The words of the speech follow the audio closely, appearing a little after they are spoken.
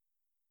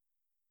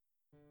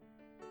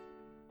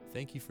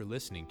Thank you for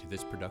listening to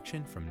this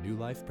production from New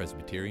Life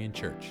Presbyterian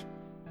Church.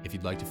 If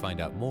you'd like to find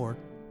out more,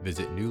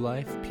 visit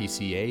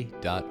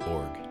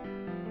newlifepca.org.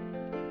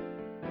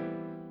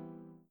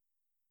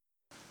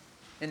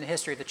 In the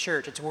history of the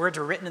church, its words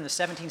were written in the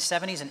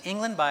 1770s in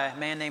England by a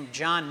man named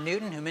John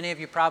Newton, who many of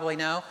you probably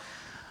know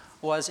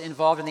was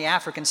involved in the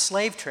African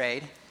slave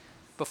trade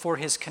before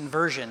his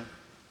conversion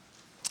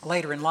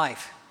later in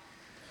life.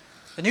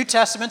 The New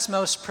Testament's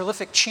most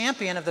prolific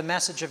champion of the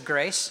message of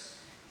grace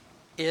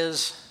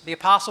is the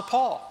Apostle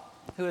Paul,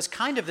 who is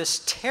kind of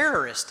this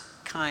terrorist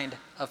kind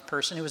of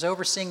person who was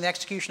overseeing the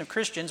execution of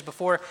Christians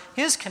before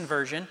his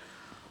conversion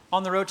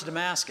on the road to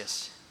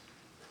Damascus.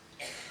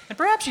 And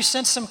perhaps you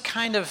sense some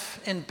kind of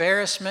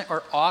embarrassment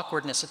or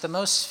awkwardness that the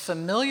most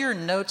familiar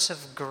notes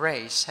of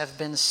grace have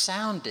been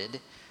sounded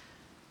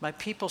by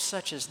people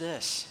such as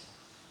this,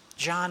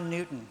 John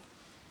Newton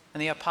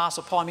and the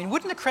Apostle Paul. I mean,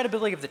 wouldn't the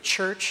credibility of the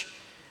church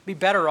be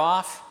better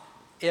off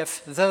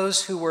if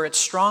those who were its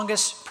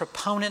strongest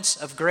proponents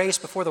of grace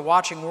before the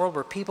watching world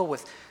were people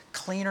with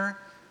cleaner,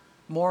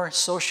 more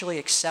socially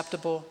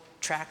acceptable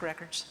track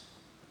records?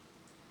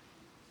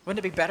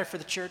 Wouldn't it be better for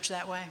the church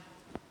that way?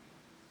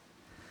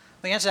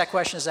 The answer to that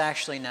question is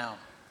actually no.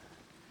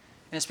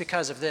 And it's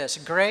because of this.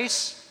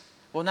 Grace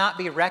will not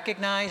be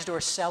recognized or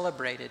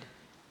celebrated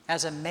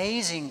as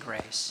amazing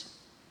grace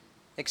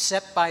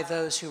except by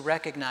those who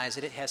recognize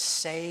that it has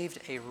saved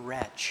a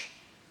wretch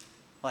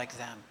like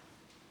them.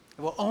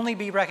 It will only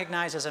be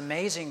recognized as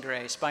amazing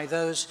grace by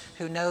those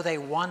who know they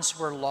once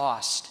were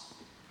lost,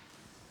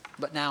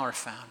 but now are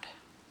found.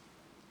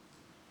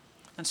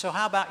 And so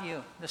how about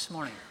you this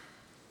morning?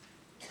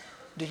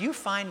 Do you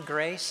find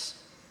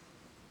grace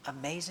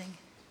amazing?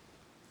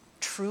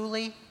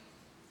 Truly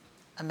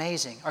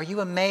amazing? Are you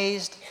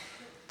amazed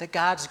that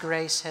God's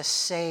grace has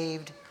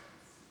saved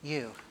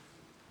you?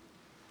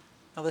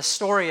 Now, the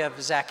story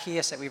of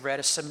Zacchaeus that we've read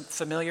is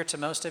familiar to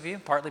most of you,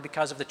 partly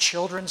because of the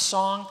children's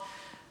song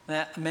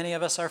that many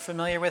of us are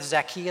familiar with.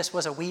 Zacchaeus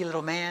was a wee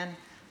little man.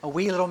 A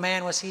wee little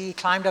man was he. He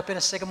climbed up in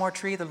a sycamore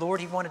tree, the Lord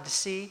he wanted to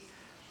see.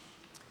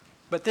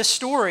 But this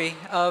story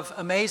of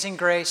amazing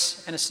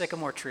grace and a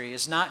sycamore tree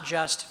is not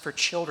just for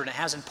children. It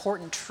has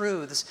important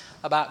truths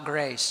about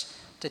grace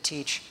to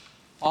teach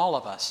all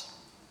of us.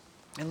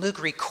 And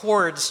Luke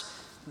records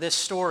this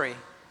story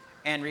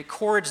and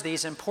records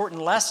these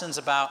important lessons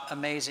about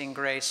amazing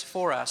grace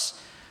for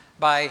us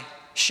by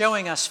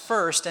showing us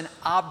first an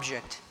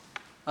object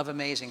of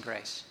amazing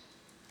grace.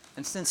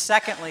 And then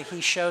secondly,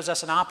 he shows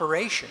us an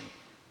operation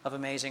of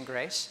amazing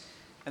grace.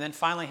 And then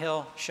finally,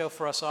 he'll show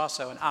for us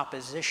also an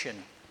opposition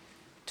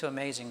to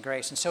amazing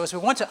grace. And so as we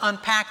want to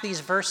unpack these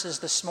verses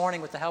this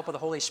morning with the help of the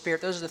Holy Spirit,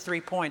 those are the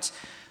 3 points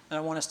that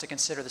I want us to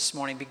consider this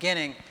morning,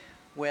 beginning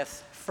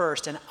with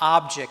first, an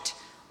object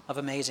of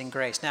amazing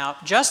grace. Now,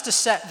 just to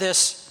set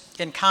this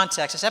in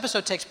context, this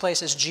episode takes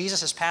place as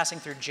Jesus is passing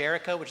through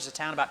Jericho, which is a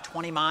town about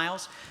 20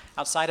 miles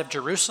outside of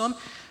Jerusalem.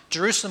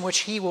 Jerusalem, which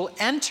he will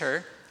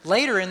enter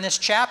later in this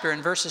chapter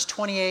in verses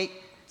 28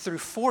 through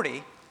 40.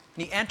 And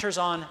he enters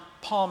on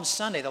Palm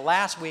Sunday, the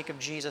last week of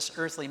Jesus'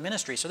 earthly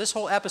ministry. So this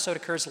whole episode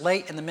occurs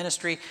late in the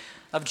ministry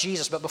of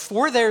Jesus. But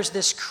before there's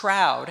this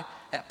crowd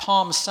at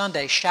Palm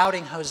Sunday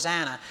shouting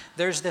Hosanna,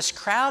 there's this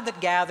crowd that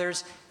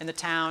gathers in the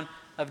town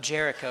of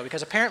Jericho,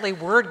 because apparently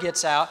word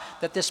gets out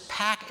that this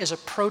pack is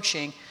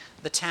approaching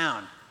the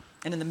town.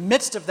 And in the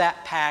midst of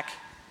that pack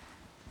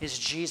is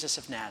Jesus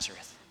of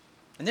Nazareth.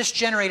 And this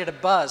generated a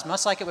buzz,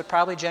 much like it would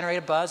probably generate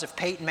a buzz if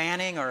Peyton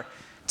Manning or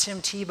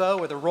Tim Tebow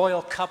or the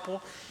royal couple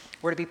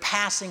were to be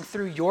passing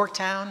through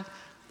Yorktown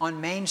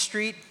on Main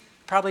Street.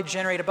 Probably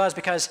generate a buzz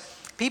because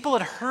people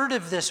had heard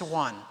of this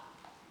one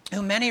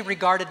who many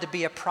regarded to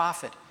be a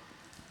prophet,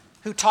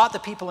 who taught the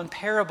people in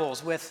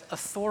parables with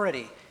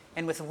authority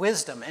and with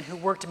wisdom, and who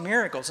worked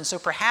miracles. And so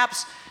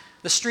perhaps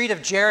the street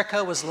of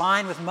Jericho was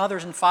lined with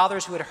mothers and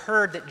fathers who had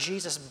heard that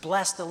Jesus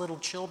blessed the little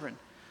children.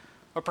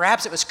 Or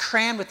perhaps it was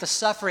crammed with the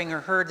suffering,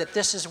 or heard that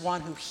this is one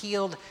who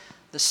healed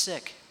the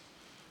sick.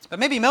 But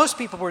maybe most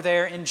people were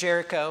there in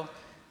Jericho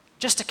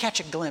just to catch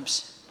a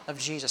glimpse of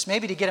Jesus,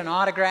 maybe to get an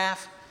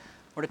autograph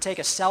or to take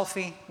a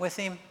selfie with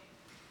him.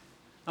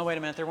 Oh, wait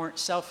a minute, there weren't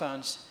cell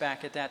phones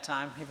back at that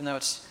time, even though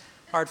it's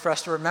hard for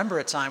us to remember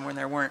a time when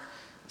there weren't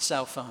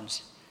cell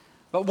phones.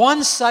 But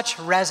one such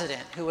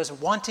resident who was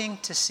wanting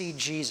to see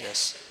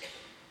Jesus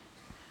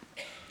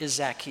is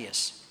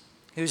Zacchaeus,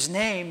 whose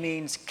name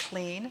means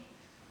clean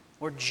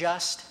or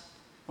just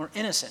or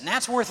innocent. And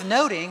that's worth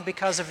noting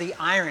because of the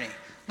irony.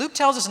 Luke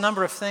tells us a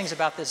number of things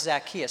about this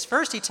Zacchaeus.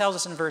 First, he tells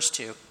us in verse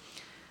 2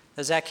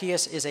 that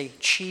Zacchaeus is a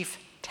chief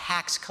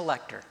tax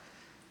collector.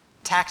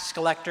 Tax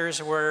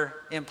collectors were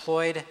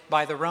employed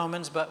by the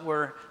Romans, but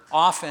were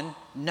often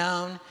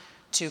known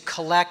to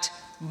collect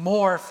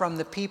more from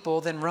the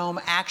people than Rome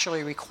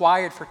actually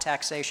required for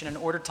taxation in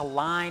order to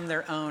line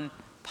their own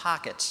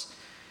pockets.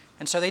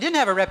 And so they didn't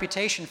have a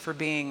reputation for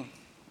being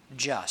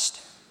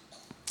just.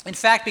 In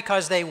fact,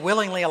 because they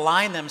willingly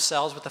aligned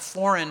themselves with the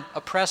foreign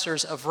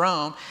oppressors of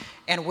Rome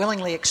and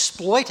willingly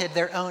exploited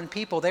their own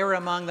people, they were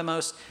among the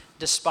most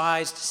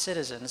despised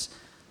citizens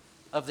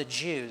of the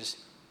Jews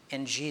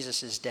in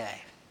Jesus'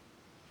 day.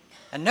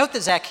 And note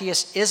that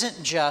Zacchaeus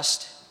isn't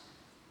just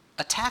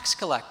a tax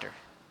collector.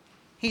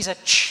 He's a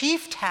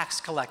chief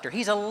tax collector.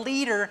 He's a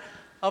leader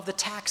of the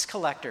tax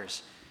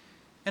collectors.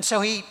 And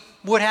so he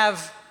would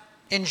have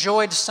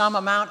enjoyed some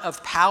amount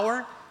of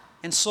power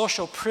and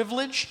social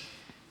privilege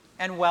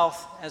and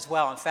wealth as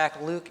well. In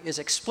fact, Luke is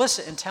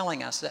explicit in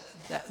telling us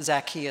that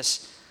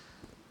Zacchaeus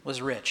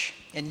was rich.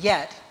 And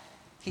yet,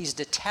 he's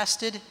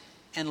detested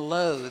and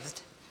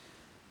loathed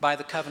by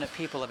the covenant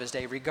people of his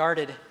day,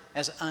 regarded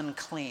as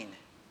unclean.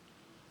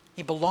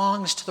 He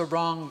belongs to the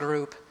wrong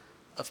group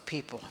of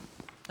people.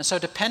 And so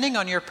depending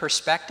on your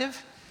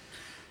perspective,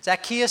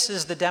 Zacchaeus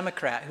is the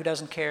Democrat who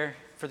doesn't care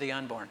for the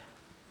unborn.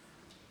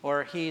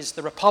 Or he's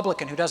the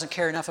Republican who doesn't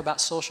care enough about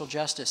social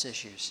justice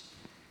issues.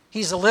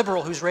 He's the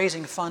liberal who's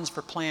raising funds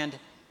for Planned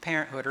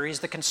Parenthood. Or he's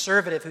the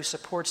conservative who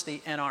supports the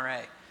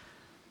NRA.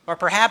 Or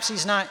perhaps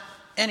he's not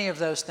any of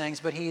those things,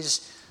 but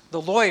he's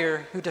the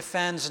lawyer who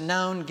defends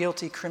known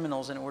guilty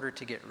criminals in order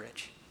to get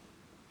rich.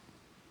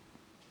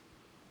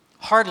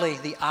 Hardly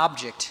the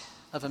object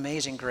of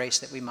amazing grace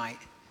that we might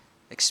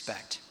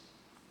expect.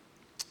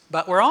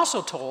 But we're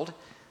also told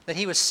that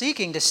he was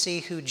seeking to see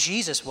who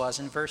Jesus was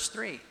in verse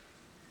 3.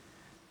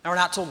 Now, we're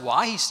not told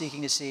why he's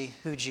seeking to see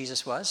who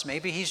Jesus was.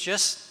 Maybe he's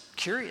just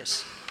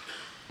curious.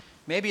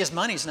 Maybe his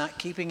money's not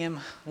keeping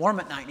him warm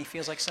at night and he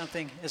feels like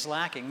something is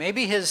lacking.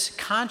 Maybe his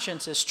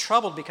conscience is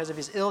troubled because of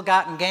his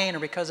ill-gotten gain or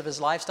because of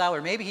his lifestyle,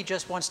 or maybe he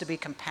just wants to be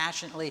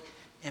compassionately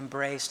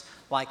embraced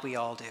like we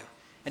all do.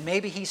 And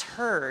maybe he's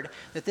heard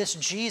that this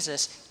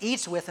Jesus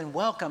eats with and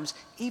welcomes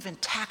even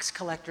tax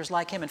collectors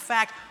like him. In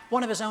fact,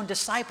 one of his own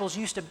disciples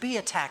used to be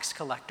a tax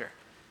collector,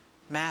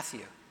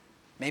 Matthew.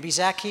 Maybe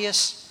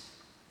Zacchaeus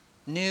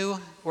knew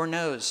or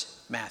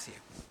knows Matthew.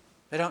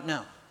 They don't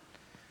know.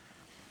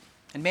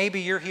 And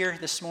maybe you're here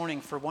this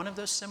morning for one of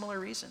those similar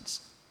reasons.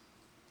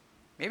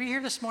 Maybe you're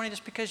here this morning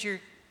just because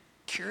you're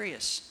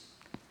curious.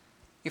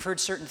 You've heard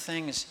certain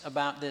things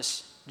about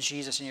this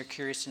Jesus and you're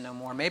curious to know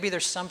more. Maybe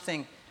there's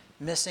something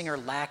missing or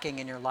lacking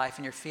in your life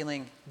and you're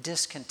feeling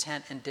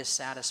discontent and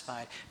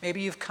dissatisfied. Maybe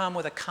you've come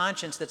with a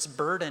conscience that's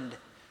burdened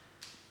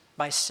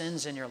by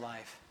sins in your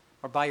life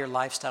or by your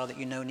lifestyle that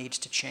you know needs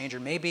to change. Or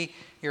maybe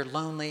you're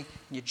lonely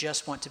and you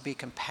just want to be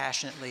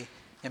compassionately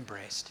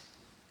embraced.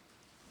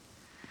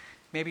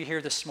 Maybe you're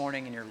here this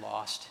morning and you're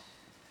lost.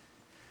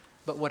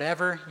 But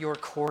whatever your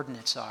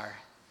coordinates are,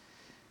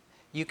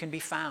 you can be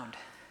found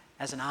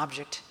as an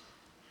object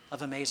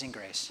of amazing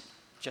grace,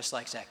 just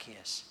like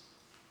Zacchaeus.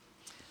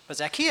 But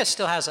Zacchaeus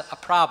still has a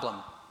problem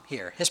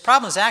here. His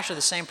problem is actually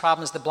the same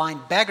problem as the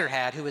blind beggar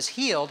had, who was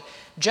healed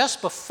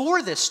just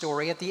before this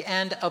story at the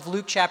end of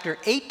Luke chapter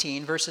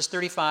 18, verses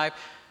 35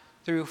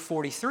 through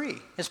 43.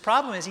 His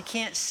problem is he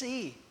can't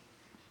see.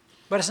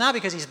 But it's not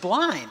because he's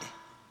blind.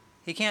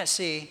 He can't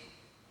see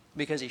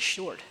because he's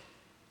short.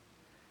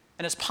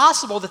 And it's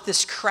possible that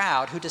this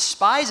crowd who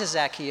despises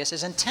Zacchaeus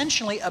is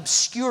intentionally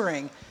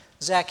obscuring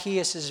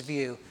Zacchaeus'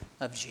 view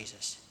of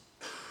Jesus.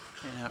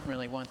 They don't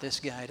really want this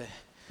guy to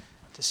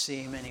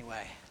see him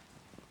anyway.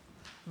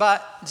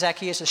 But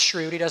Zacchaeus is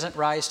shrewd. He doesn't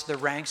rise to the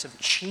ranks of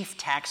chief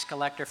tax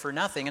collector for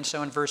nothing. And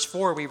so in verse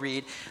 4 we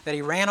read that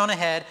he ran on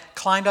ahead,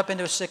 climbed up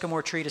into a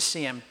sycamore tree to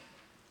see him,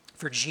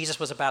 for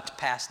Jesus was about to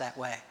pass that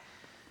way.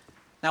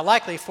 Now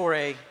likely for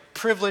a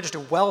privileged,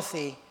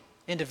 wealthy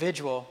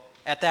individual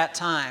at that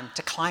time,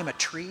 to climb a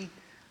tree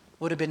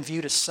would have been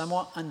viewed as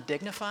somewhat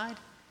undignified.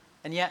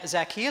 And yet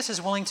Zacchaeus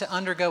is willing to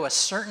undergo a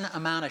certain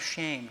amount of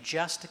shame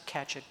just to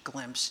catch a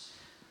glimpse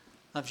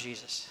of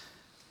Jesus.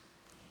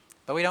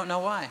 But we don't know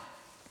why.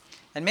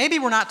 And maybe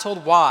we're not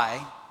told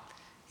why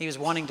he was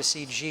wanting to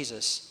see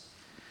Jesus,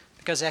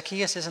 because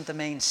Zacchaeus isn't the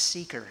main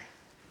seeker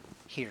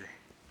here.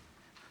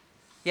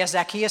 Yes,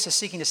 Zacchaeus is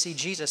seeking to see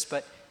Jesus,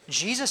 but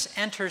Jesus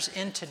enters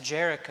into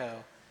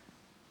Jericho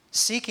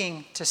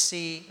seeking to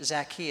see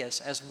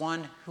Zacchaeus as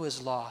one who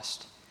is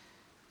lost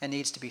and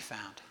needs to be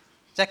found.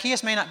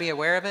 Zacchaeus may not be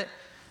aware of it,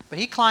 but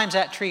he climbs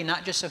that tree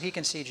not just so he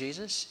can see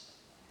Jesus,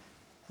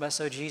 but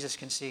so Jesus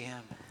can see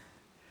him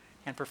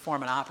and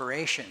perform an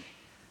operation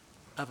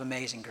of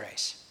amazing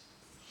grace.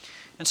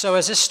 And so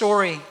as this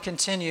story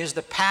continues,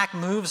 the pack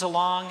moves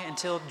along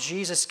until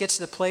Jesus gets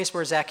to the place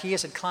where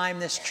Zacchaeus had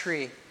climbed this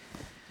tree.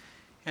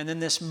 And then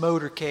this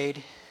motorcade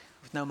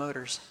with no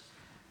motors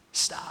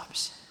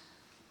stops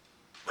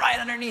right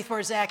underneath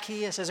where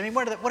Zacchaeus is. I mean,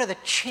 what are the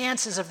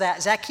chances of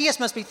that? Zacchaeus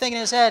must be thinking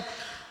in his head,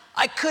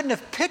 I couldn't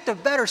have picked a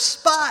better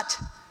spot.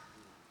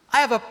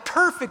 I have a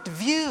perfect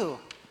view.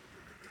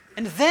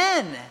 And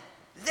then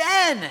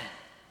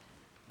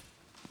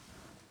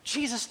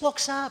Jesus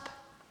looks up.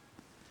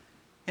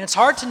 And it's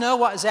hard to know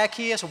what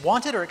Zacchaeus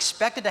wanted or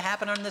expected to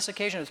happen on this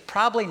occasion. It's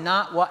probably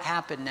not what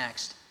happened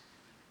next.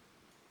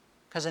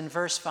 Because in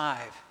verse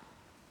 5,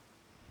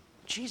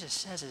 Jesus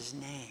says his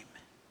name.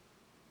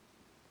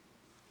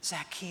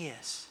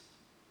 Zacchaeus.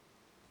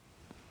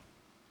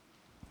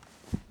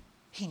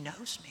 He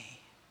knows me.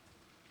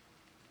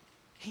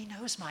 He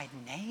knows my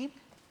name?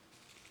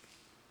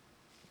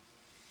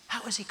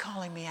 How is he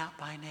calling me out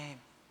by name?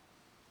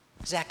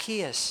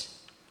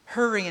 Zacchaeus,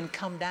 hurry and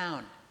come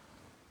down.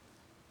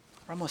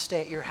 or I'm going to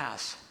stay at your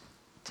house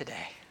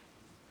today.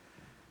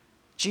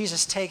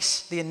 Jesus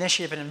takes the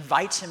initiative and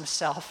invites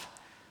himself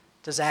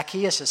to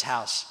Zacchaeus'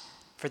 house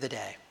for the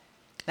day.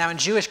 Now, in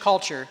Jewish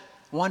culture,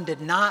 one did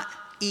not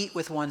eat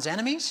with one's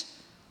enemies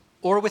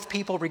or with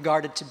people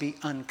regarded to be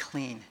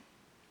unclean,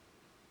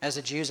 as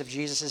the Jews of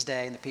Jesus'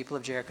 day and the people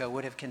of Jericho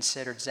would have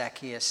considered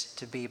Zacchaeus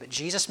to be. But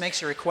Jesus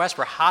makes a request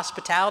for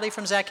hospitality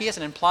from Zacchaeus,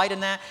 and implied in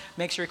that,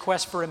 makes a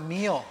request for a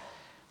meal,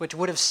 which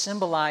would have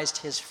symbolized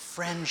his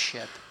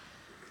friendship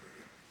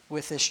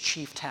with this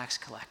chief tax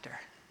collector.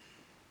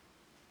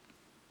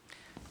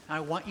 I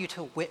want you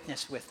to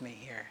witness with me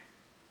here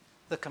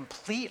the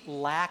complete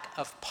lack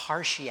of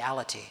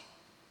partiality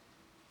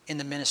in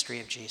the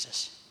ministry of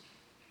Jesus.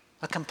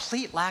 A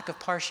complete lack of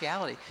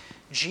partiality.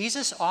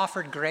 Jesus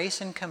offered grace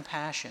and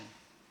compassion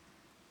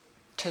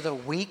to the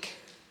weak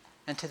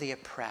and to the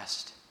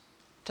oppressed,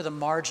 to the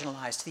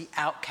marginalized, to the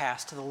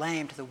outcast, to the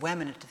lame, to the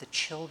women, and to the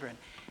children.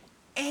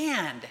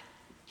 And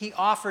he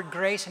offered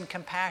grace and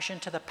compassion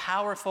to the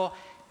powerful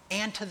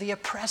and to the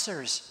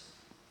oppressors,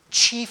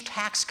 chief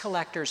tax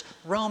collectors,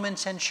 Roman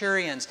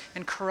centurions,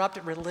 and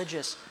corrupt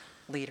religious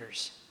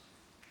leaders.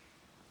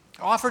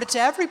 Offered it to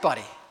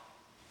everybody.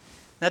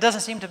 That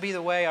doesn't seem to be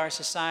the way our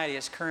society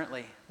is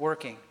currently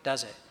working,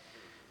 does it?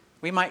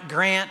 We might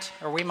grant,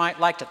 or we might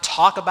like to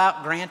talk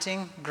about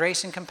granting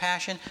grace and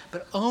compassion,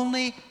 but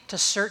only to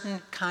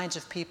certain kinds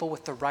of people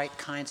with the right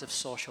kinds of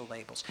social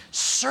labels.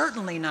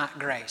 Certainly not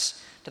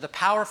grace to the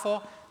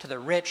powerful, to the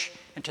rich,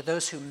 and to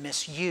those who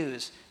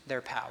misuse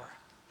their power.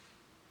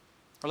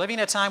 We're living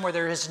in a time where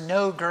there is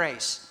no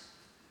grace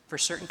for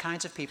certain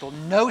kinds of people,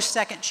 no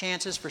second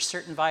chances for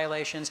certain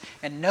violations,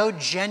 and no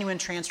genuine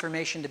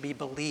transformation to be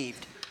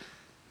believed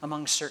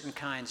among certain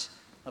kinds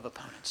of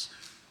opponents.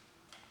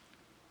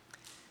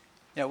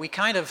 You know, we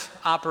kind of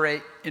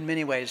operate in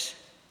many ways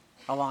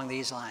along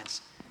these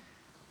lines.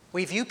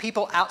 We view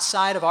people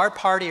outside of our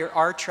party or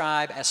our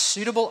tribe as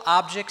suitable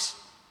objects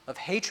of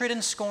hatred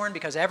and scorn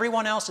because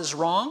everyone else is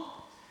wrong.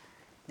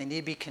 They need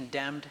to be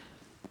condemned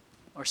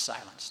or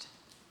silenced.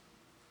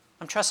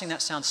 I'm trusting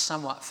that sounds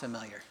somewhat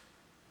familiar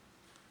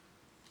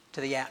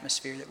to the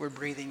atmosphere that we're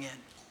breathing in.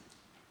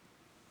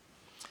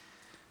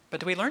 But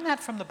do we learn that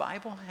from the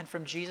Bible and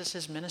from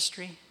Jesus'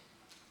 ministry?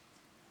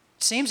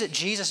 It seems that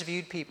Jesus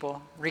viewed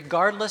people,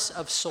 regardless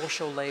of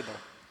social label,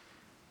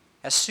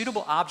 as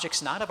suitable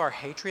objects not of our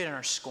hatred and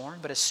our scorn,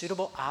 but as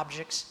suitable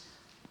objects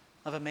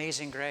of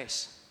amazing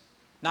grace.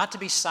 Not to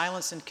be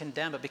silenced and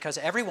condemned, but because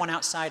everyone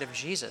outside of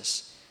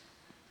Jesus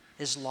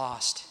is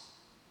lost.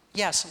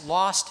 Yes,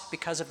 lost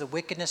because of the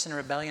wickedness and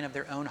rebellion of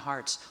their own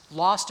hearts.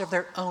 Lost of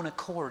their own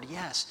accord,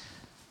 yes,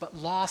 but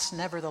lost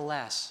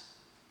nevertheless.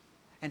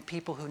 And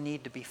people who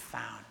need to be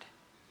found.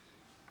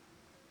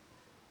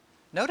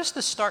 Notice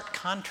the stark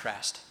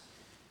contrast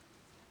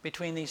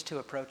between these two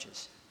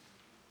approaches.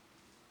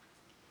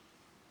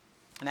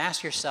 And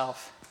ask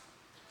yourself,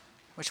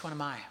 which one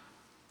am I?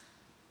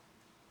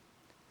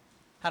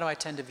 How do I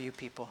tend to view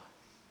people?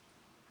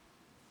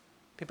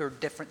 People who are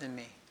different than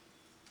me.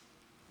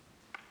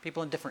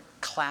 People in different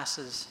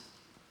classes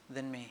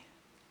than me.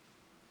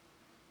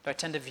 Do I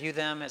tend to view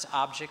them as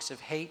objects of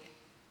hate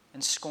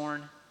and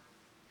scorn,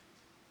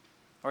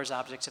 or as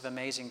objects of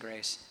amazing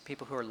grace,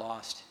 people who are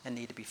lost and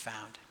need to be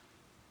found?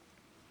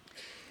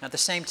 Now, at the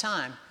same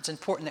time, it's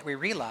important that we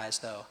realize,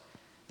 though,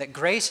 that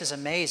grace is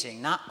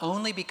amazing not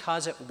only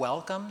because it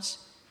welcomes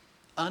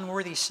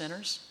unworthy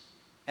sinners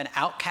and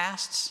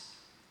outcasts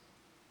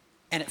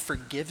and it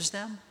forgives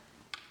them.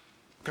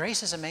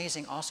 Grace is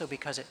amazing also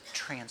because it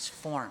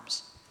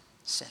transforms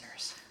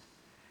sinners.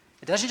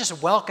 It doesn't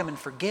just welcome and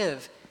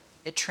forgive,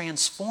 it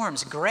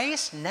transforms.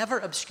 Grace never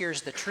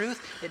obscures the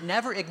truth. It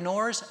never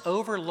ignores,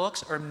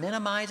 overlooks, or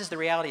minimizes the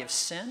reality of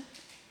sin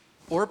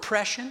or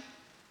oppression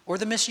or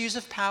the misuse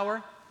of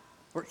power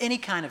or any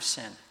kind of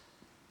sin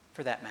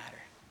for that matter.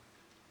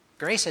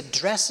 Grace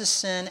addresses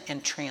sin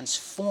and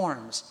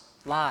transforms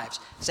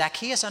lives.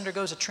 Zacchaeus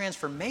undergoes a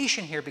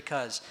transformation here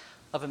because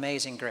of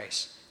amazing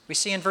grace. We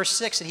see in verse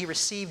 6 that he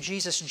received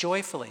Jesus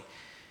joyfully.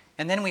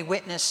 And then we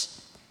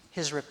witness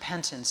his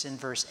repentance in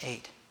verse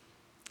 8.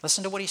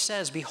 Listen to what he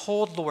says.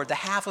 Behold, Lord, the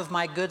half of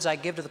my goods I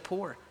give to the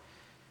poor.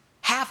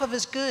 Half of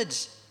his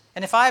goods.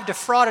 And if I have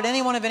defrauded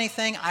anyone of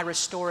anything, I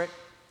restore it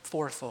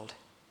fourfold.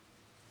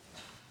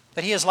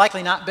 But he has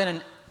likely not been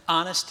an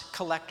honest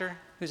collector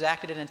who's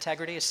acted in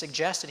integrity, is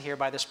suggested here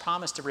by this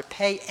promise to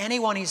repay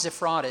anyone he's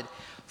defrauded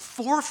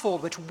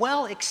fourfold, which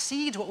well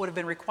exceeds what would have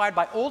been required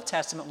by Old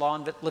Testament law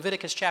in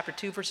Leviticus chapter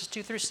 2, verses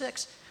 2 through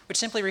 6, which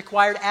simply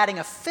required adding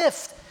a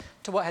fifth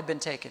to what had been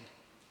taken.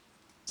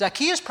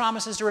 Zacchaeus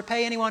promises to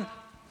repay anyone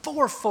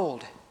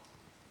fourfold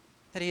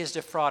that he has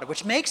defrauded,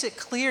 which makes it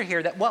clear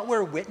here that what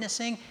we're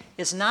witnessing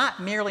is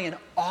not merely an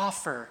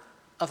offer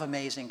of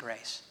amazing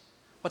grace.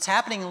 What's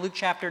happening in Luke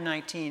chapter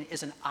 19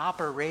 is an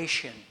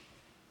operation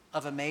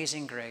of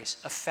amazing grace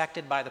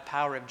effected by the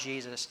power of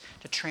Jesus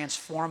to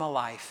transform a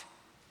life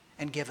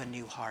and give a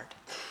new heart.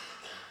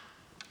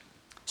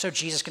 So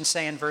Jesus can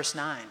say in verse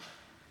 9,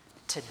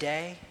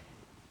 today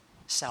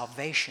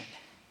salvation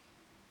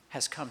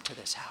has come to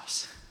this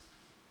house.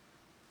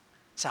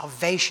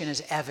 Salvation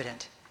is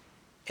evident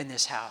in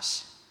this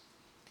house.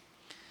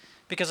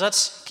 Because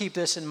let's keep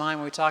this in mind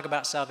when we talk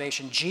about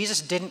salvation.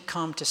 Jesus didn't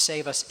come to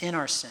save us in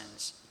our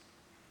sins,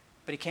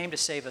 but he came to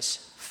save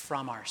us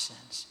from our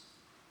sins.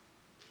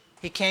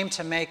 He came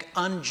to make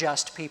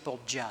unjust people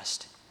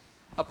just,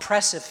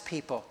 oppressive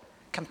people,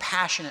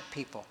 compassionate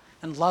people,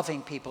 and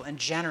loving people, and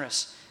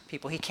generous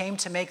people. He came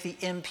to make the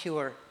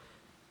impure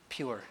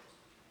pure.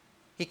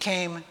 He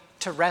came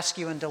to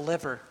rescue and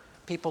deliver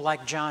people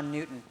like John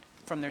Newton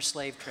from their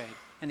slave trade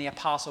and the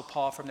Apostle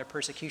Paul from their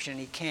persecution. And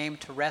he came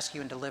to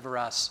rescue and deliver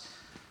us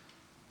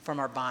from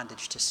our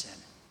bondage to sin.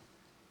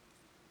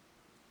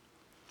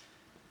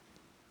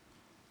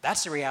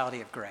 That's the reality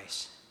of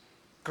grace.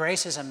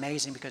 Grace is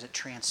amazing because it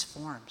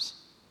transforms.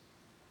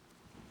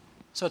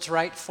 So it's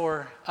right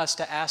for us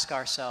to ask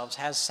ourselves,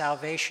 has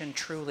salvation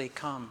truly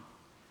come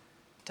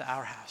to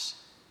our house?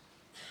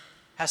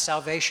 Has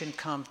salvation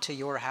come to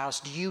your house?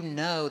 Do you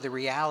know the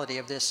reality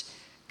of this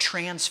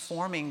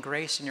transforming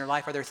grace in your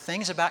life? Are there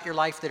things about your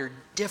life that are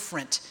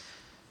different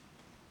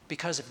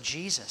because of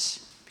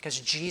Jesus? Because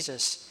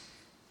Jesus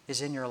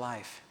is in your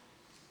life?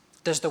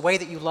 Does the way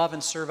that you love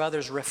and serve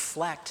others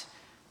reflect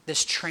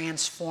this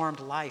transformed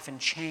life and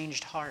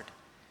changed heart?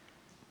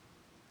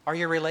 Are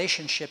your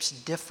relationships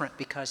different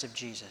because of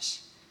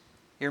Jesus?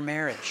 Your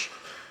marriage,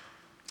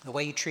 the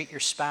way you treat your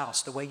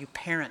spouse, the way you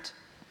parent,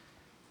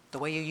 the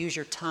way you use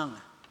your tongue,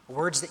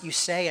 words that you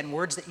say and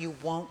words that you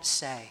won't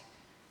say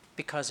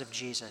because of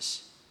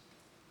Jesus.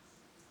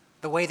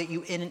 The way that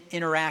you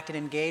interact and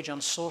engage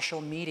on social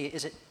media,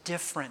 is it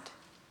different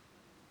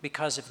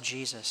because of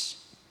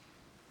Jesus?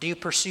 Do you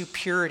pursue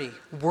purity,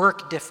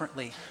 work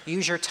differently,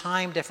 use your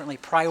time differently,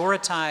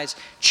 prioritize,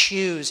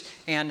 choose,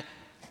 and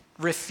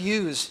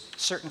refuse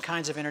certain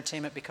kinds of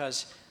entertainment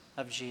because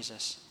of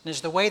Jesus? And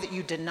is the way that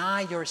you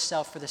deny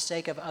yourself for the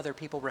sake of other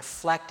people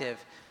reflective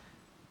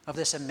of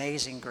this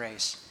amazing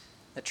grace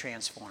that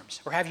transforms?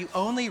 Or have you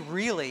only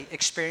really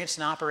experienced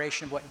an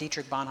operation of what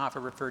Dietrich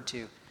Bonhoeffer referred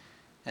to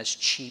as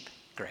cheap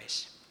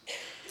grace,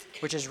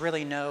 which is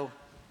really no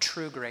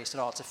true grace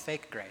at all? It's a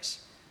fake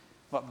grace.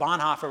 What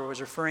Bonhoeffer was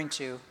referring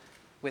to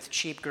with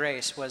cheap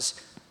grace was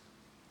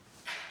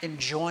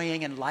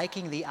enjoying and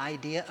liking the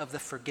idea of the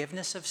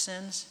forgiveness of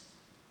sins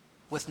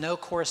with no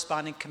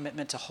corresponding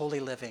commitment to holy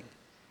living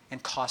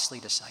and costly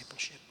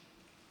discipleship.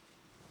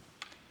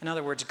 In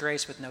other words,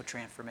 grace with no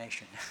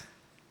transformation.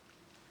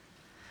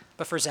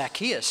 But for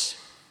Zacchaeus,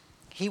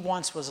 he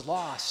once was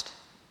lost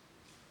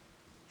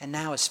and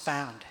now is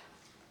found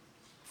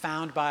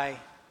by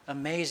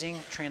amazing,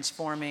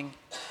 transforming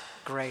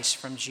grace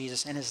from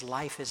Jesus, and his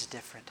life is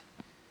different.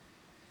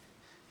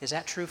 Is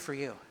that true for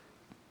you?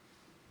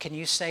 Can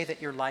you say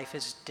that your life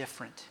is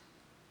different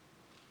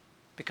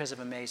because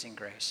of amazing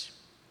grace?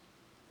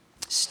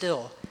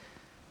 Still,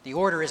 the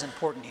order is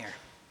important here.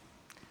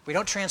 We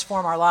don't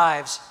transform our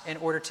lives in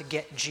order to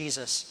get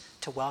Jesus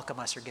to welcome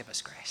us or give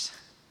us grace.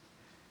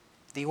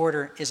 The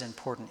order is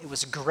important. It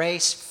was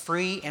grace,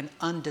 free and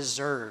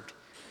undeserved,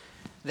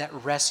 that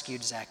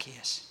rescued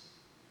Zacchaeus.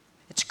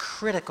 It's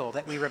critical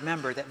that we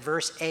remember that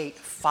verse 8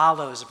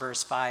 follows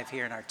verse 5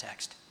 here in our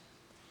text.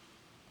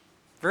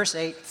 Verse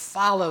 8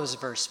 follows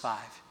verse 5.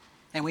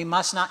 And we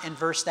must not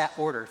inverse that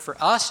order for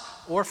us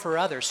or for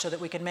others, so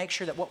that we can make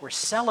sure that what we're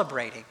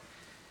celebrating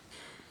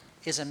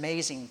is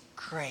amazing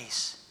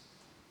grace,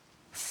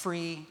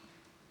 free,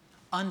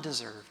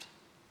 undeserved,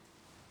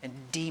 and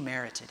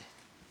demerited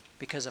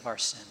because of our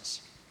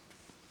sins.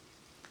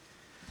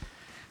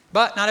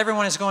 But not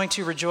everyone is going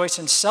to rejoice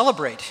and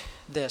celebrate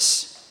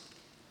this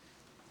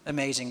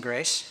amazing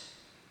grace,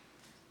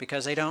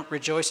 because they don't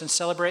rejoice and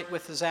celebrate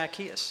with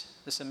Zacchaeus,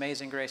 this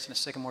amazing grace in a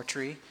sycamore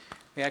tree.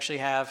 We actually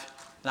have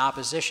an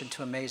opposition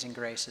to amazing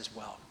grace as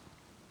well.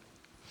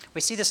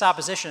 We see this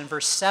opposition in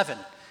verse 7.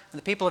 When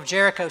the people of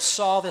Jericho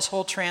saw this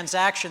whole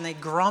transaction, they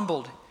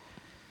grumbled.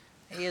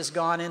 He has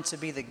gone in to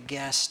be the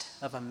guest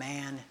of a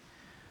man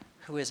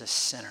who is a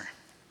sinner.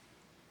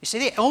 You see,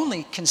 they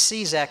only can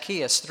see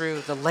Zacchaeus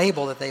through the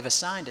label that they've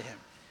assigned to him.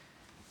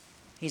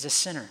 He's a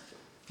sinner.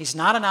 He's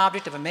not an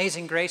object of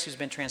amazing grace who's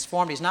been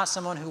transformed. He's not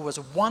someone who was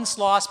once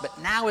lost but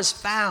now is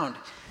found.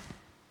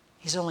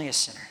 He's only a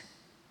sinner.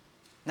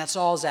 And that's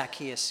all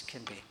Zacchaeus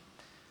can be.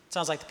 It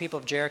sounds like the people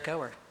of Jericho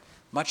are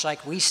much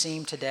like we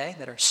seem today,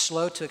 that are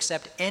slow to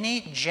accept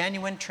any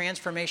genuine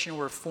transformation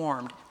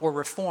or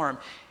reform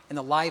in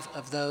the life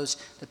of those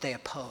that they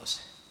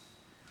oppose.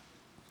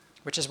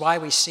 Which is why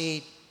we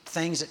see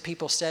things that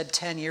people said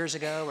 10 years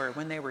ago or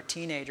when they were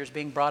teenagers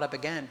being brought up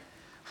again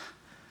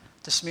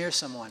to smear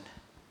someone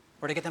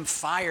or to get them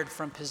fired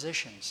from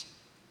positions.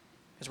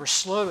 Because we're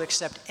slow to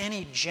accept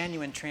any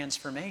genuine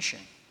transformation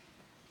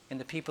in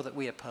the people that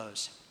we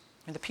oppose.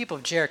 And the people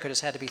of Jericho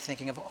just had to be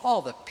thinking of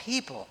all the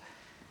people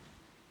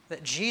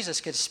that Jesus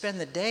could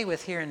spend the day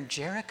with here in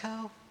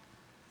Jericho.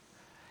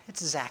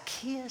 It's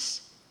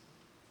Zacchaeus.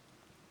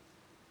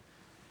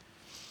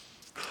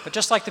 But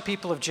just like the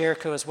people of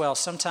Jericho as well,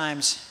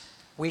 sometimes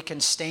we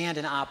can stand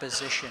in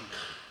opposition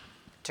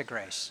to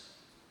grace.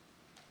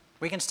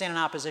 We can stand in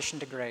opposition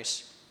to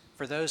grace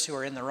for those who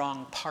are in the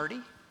wrong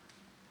party,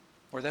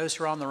 or those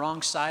who are on the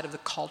wrong side of the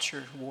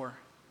culture war.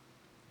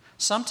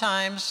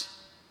 Sometimes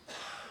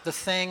the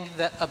thing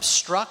that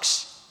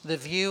obstructs the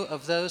view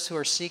of those who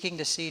are seeking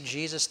to see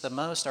Jesus the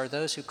most are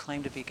those who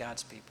claim to be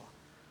God's people.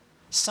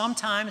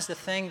 Sometimes the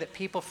thing that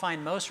people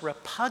find most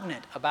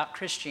repugnant about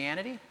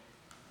Christianity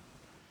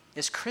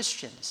is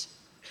Christians.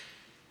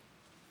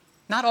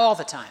 Not all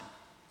the time,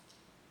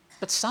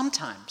 but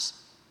sometimes.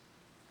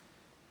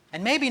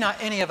 And maybe not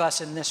any of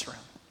us in this room,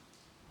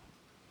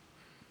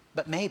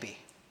 but maybe.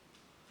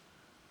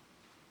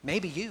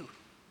 Maybe you.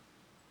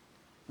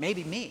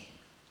 Maybe me.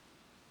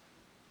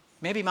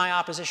 Maybe my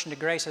opposition to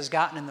grace has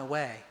gotten in the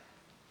way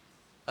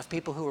of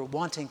people who are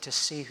wanting to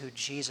see who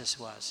Jesus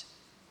was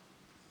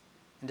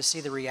and to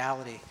see the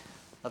reality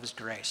of his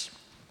grace.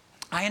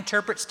 I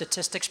interpret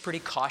statistics pretty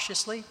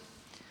cautiously,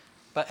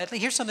 but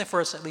here's something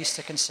for us at least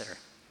to consider.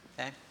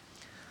 Okay?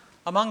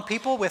 Among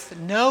people with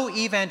no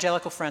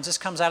evangelical friends, this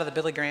comes out of the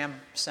Billy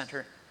Graham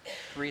Center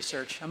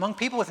research. Among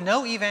people with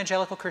no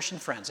evangelical Christian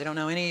friends, they don't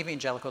know any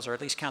evangelicals or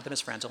at least count them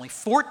as friends, only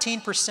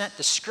 14%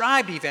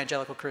 described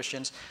evangelical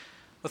Christians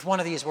with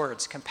one of these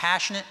words: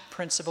 compassionate,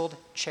 principled,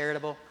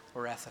 charitable,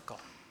 or ethical.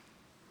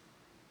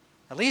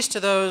 At least to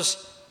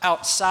those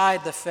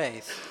outside the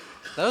faith,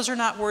 those are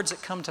not words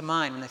that come to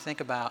mind when they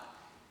think about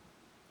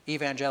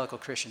evangelical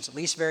Christians, at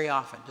least very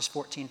often, just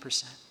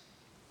 14%.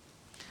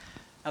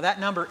 Now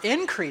that number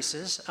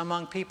increases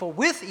among people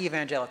with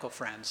evangelical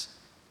friends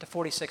to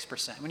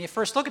 46%. When you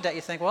first look at that,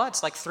 you think, well,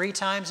 it's like 3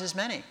 times as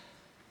many.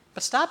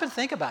 But stop and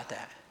think about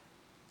that.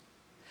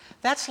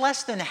 That's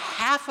less than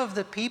half of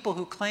the people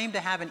who claim to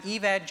have an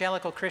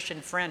evangelical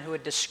Christian friend who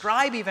would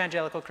describe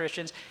evangelical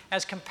Christians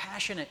as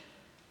compassionate,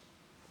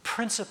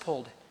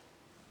 principled,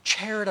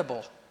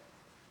 charitable,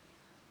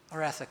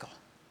 or ethical.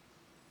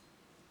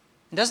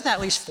 And doesn't that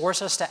at least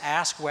force us to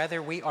ask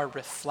whether we are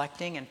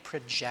reflecting and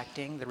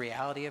projecting the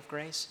reality of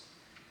grace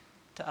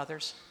to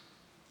others?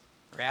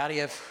 The reality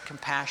of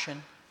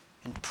compassion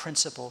and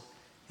principle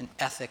and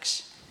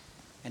ethics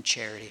and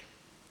charity.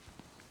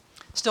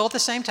 Still, at the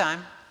same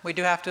time, we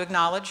do have to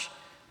acknowledge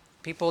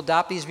people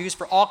adopt these views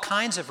for all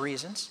kinds of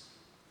reasons,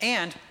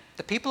 and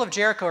the people of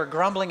Jericho are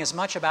grumbling as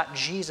much about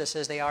Jesus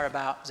as they are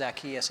about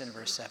Zacchaeus in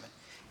verse 7.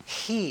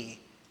 He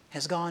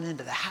has gone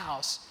into the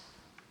house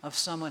of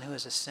someone who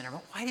is a sinner.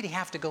 Well, why did he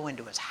have to go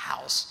into his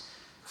house?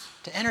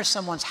 To enter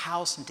someone's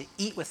house and to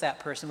eat with that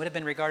person would have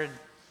been regarded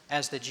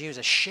as the Jews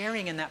as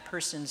sharing in that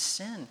person's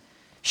sin,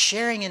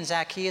 sharing in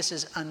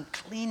Zacchaeus'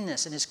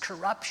 uncleanness and his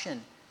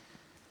corruption.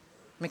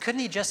 I mean, couldn't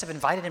he just have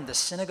invited him to the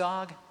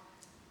synagogue?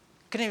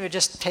 Couldn't he have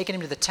just taken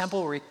him to the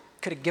temple where he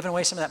could have given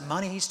away some of that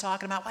money he's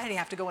talking about? Why did he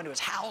have to go into his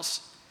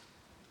house?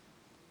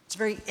 It's a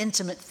very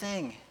intimate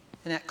thing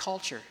in that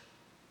culture.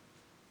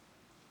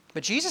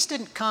 But Jesus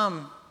didn't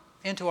come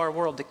into our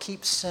world to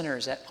keep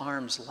sinners at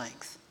arm's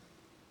length.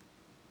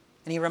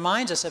 And he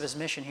reminds us of his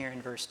mission here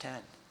in verse 10.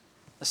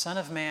 The Son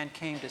of Man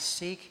came to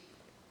seek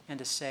and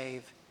to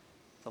save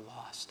the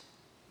lost.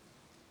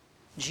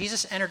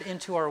 Jesus entered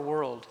into our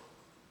world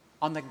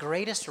on the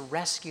greatest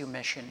rescue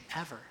mission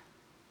ever.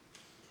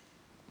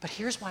 But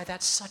here's why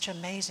that's such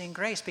amazing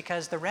grace,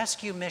 because the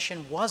rescue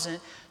mission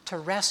wasn't to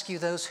rescue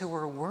those who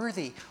were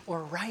worthy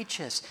or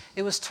righteous.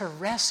 It was to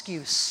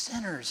rescue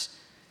sinners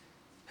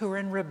who were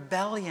in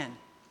rebellion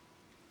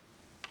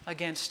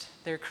against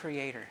their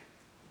Creator.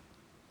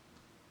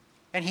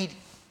 And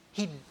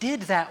he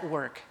did that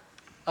work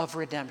of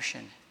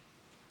redemption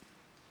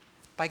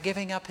by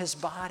giving up his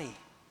body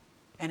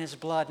and his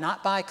blood,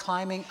 not by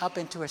climbing up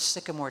into a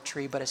sycamore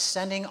tree, but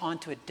ascending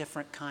onto a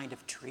different kind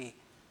of tree,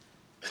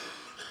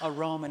 a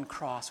Roman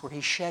cross, where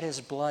he shed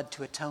his blood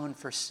to atone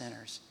for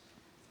sinners,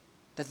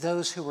 that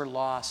those who were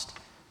lost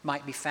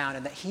might be found,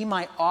 and that he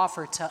might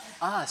offer to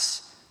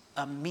us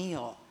a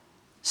meal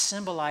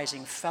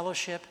symbolizing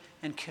fellowship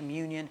and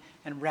communion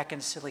and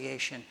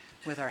reconciliation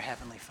with our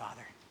Heavenly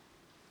Father.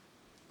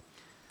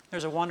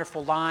 There's a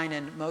wonderful line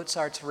in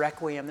Mozart's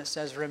Requiem that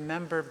says,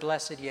 "Remember,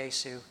 blessed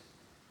Jesu,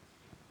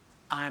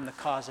 I am the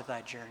cause of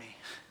thy journey."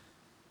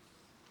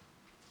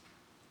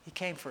 He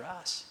came for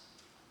us.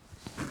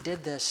 He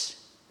did this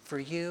for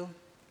you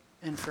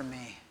and for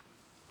me.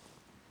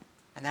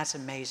 And that's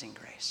amazing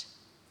grace.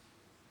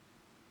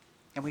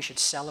 And we should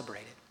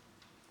celebrate it.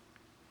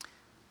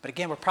 But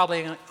again, we're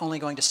probably only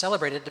going to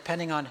celebrate it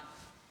depending on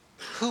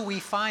who we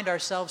find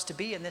ourselves to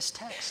be in this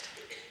text.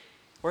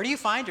 Where do you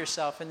find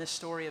yourself in this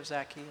story of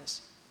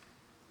Zacchaeus?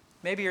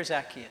 Maybe you're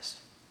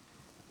Zacchaeus.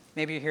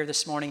 Maybe you're here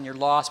this morning and you're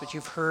lost, but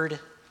you've heard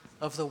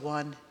of the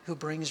one who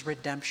brings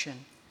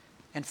redemption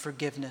and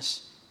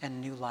forgiveness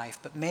and new life.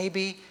 But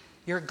maybe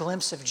your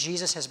glimpse of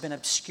Jesus has been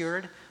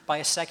obscured by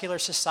a secular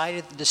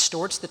society that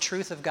distorts the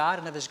truth of God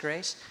and of his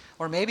grace.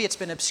 Or maybe it's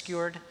been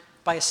obscured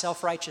by a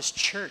self-righteous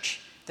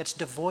church that's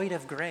devoid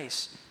of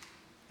grace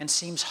and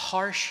seems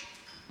harsh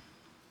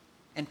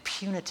and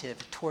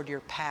punitive toward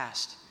your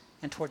past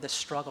and toward the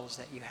struggles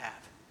that you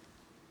have.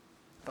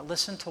 But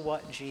listen to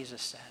what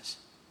Jesus says.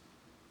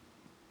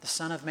 The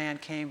Son of Man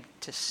came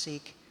to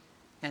seek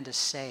and to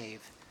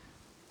save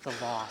the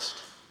lost.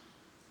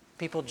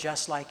 People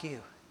just like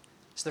you.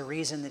 It's the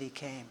reason that he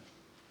came.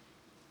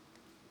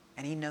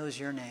 and he knows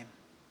your name.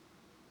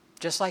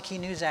 Just like he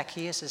knew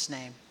Zacchaeus'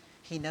 name,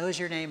 he knows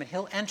your name, and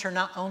he'll enter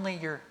not only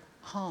your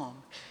home,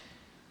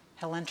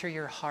 he'll enter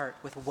your heart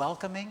with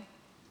welcoming,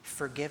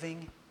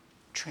 forgiving,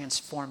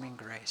 transforming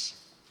grace.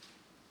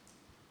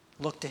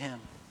 Look to him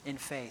in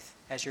faith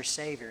as your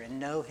Savior and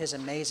know his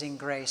amazing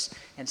grace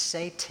and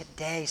say,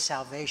 today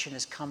salvation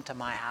has come to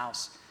my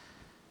house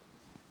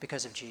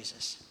because of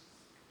Jesus.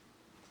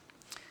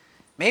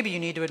 Maybe you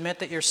need to admit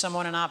that you're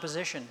someone in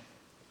opposition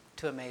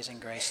to amazing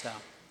grace, though,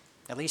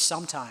 at least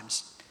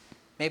sometimes.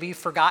 Maybe you've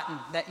forgotten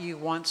that you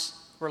once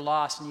were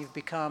lost and you've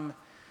become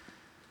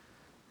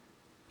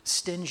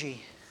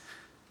stingy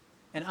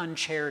and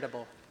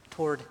uncharitable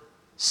toward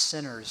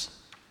sinners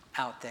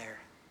out there.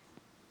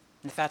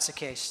 And if that's the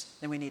case,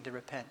 then we need to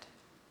repent.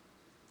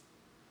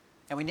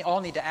 And we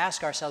all need to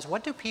ask ourselves,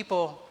 what do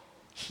people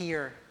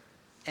hear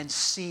and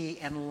see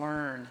and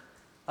learn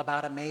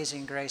about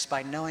amazing grace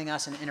by knowing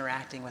us and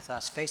interacting with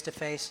us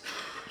face-to-face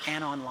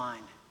and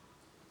online?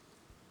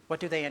 What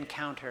do they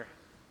encounter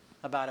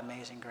about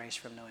amazing grace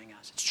from knowing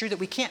us? It's true that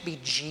we can't be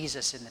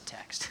Jesus in the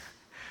text.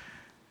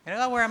 You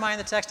know, where am I in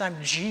the text? I'm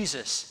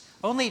Jesus.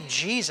 Only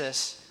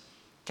Jesus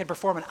can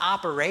perform an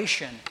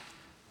operation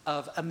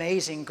of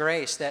amazing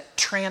grace that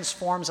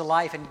transforms a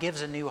life and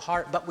gives a new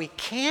heart. But we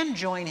can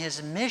join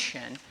his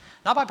mission,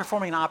 not by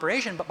performing an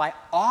operation, but by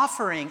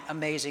offering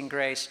amazing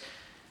grace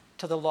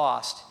to the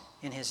lost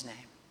in his name.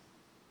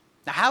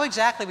 Now, how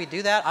exactly we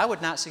do that, I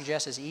would not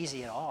suggest is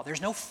easy at all.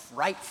 There's no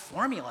right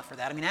formula for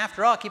that. I mean,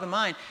 after all, keep in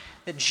mind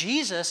that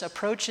Jesus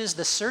approaches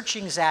the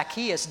searching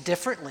Zacchaeus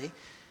differently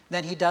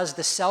than he does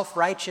the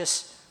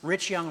self-righteous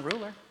rich young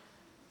ruler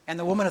and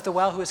the woman at the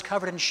well who is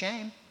covered in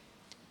shame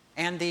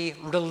and the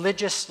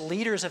religious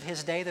leaders of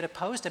his day that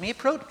opposed him. He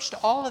approached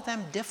all of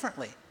them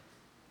differently.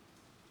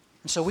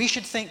 And so we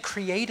should think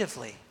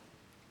creatively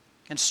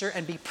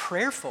and be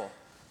prayerful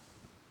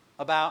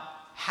about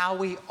how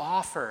we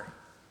offer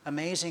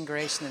amazing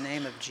grace in the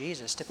name of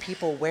Jesus to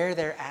people where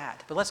they're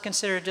at. But let's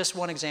consider just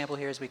one example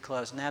here as we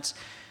close, and that's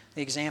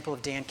the example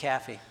of Dan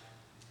Cathy.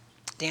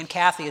 Dan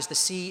Cathy is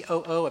the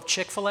COO of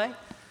Chick-fil-A.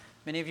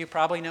 Many of you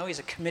probably know he's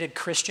a committed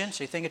Christian,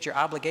 so you think it's your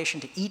obligation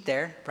to eat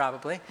there,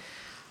 probably.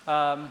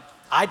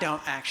 I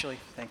don't actually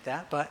think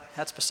that, but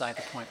that's beside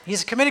the point.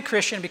 He's a committed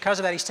Christian. Because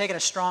of that, he's taken a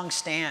strong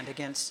stand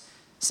against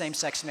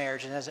same-sex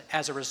marriage, and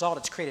as a result,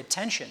 it's created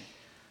tension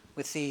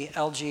with the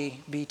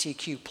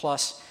LGBTQ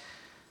plus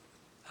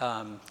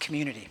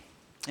community,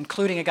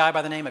 including a guy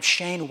by the name of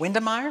Shane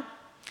Windemeyer.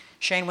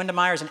 Shane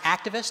Windemeyer is an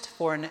activist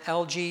for an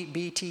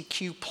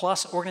LGBTQ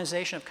plus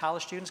organization of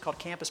college students called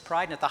Campus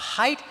Pride. And at the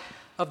height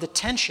of the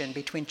tension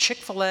between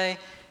Chick-fil-A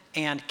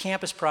and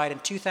Campus Pride in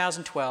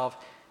 2012,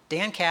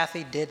 Dan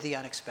Cathy did the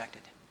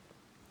unexpected.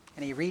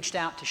 And he reached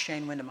out to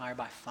Shane Windemeyer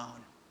by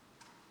phone.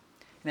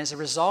 And as a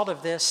result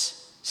of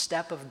this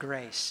step of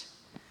grace,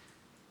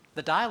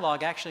 the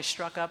dialogue actually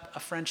struck up a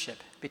friendship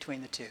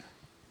between the two.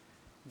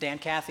 Dan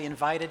Cathy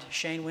invited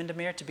Shane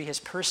Windemeyer to be his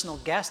personal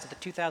guest at the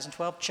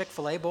 2012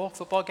 Chick-fil-A Bowl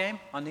football game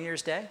on New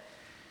Year's Day.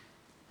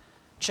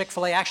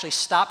 Chick-fil-A actually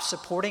stopped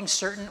supporting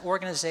certain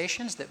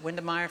organizations that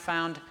Windemeyer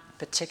found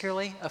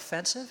particularly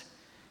offensive,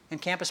 and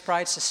Campus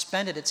Pride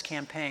suspended its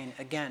campaign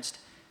against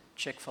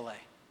Chick-fil-A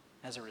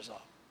as a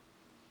result.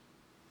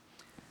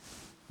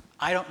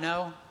 I don't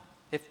know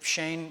if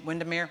Shane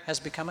Windemeyer has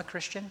become a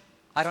Christian.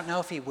 I don't know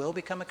if he will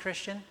become a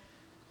Christian,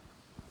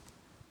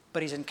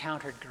 but he's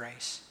encountered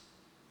grace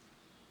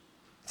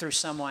through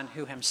someone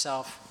who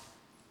himself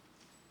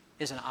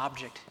is an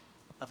object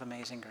of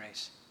amazing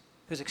grace,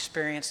 who's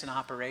experienced an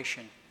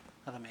operation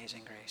of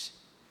amazing grace.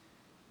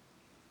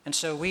 And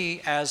so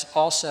we, as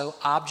also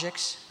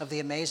objects of the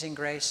amazing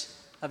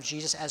grace of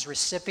Jesus, as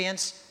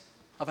recipients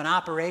of an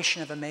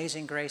operation of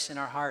amazing grace in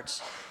our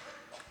hearts,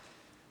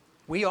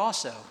 we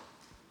also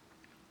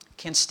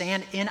can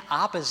stand in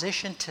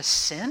opposition to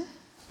sin,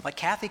 like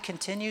Cathy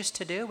continues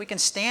to do. We can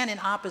stand in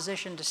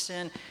opposition to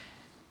sin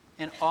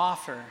and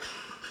offer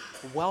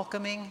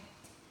welcoming,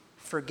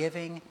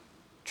 forgiving,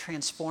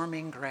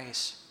 transforming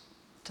grace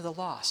to the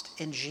lost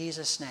in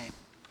Jesus' name,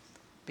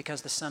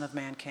 because the Son of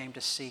Man came to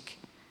seek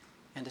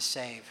and to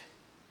save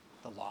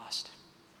the lost.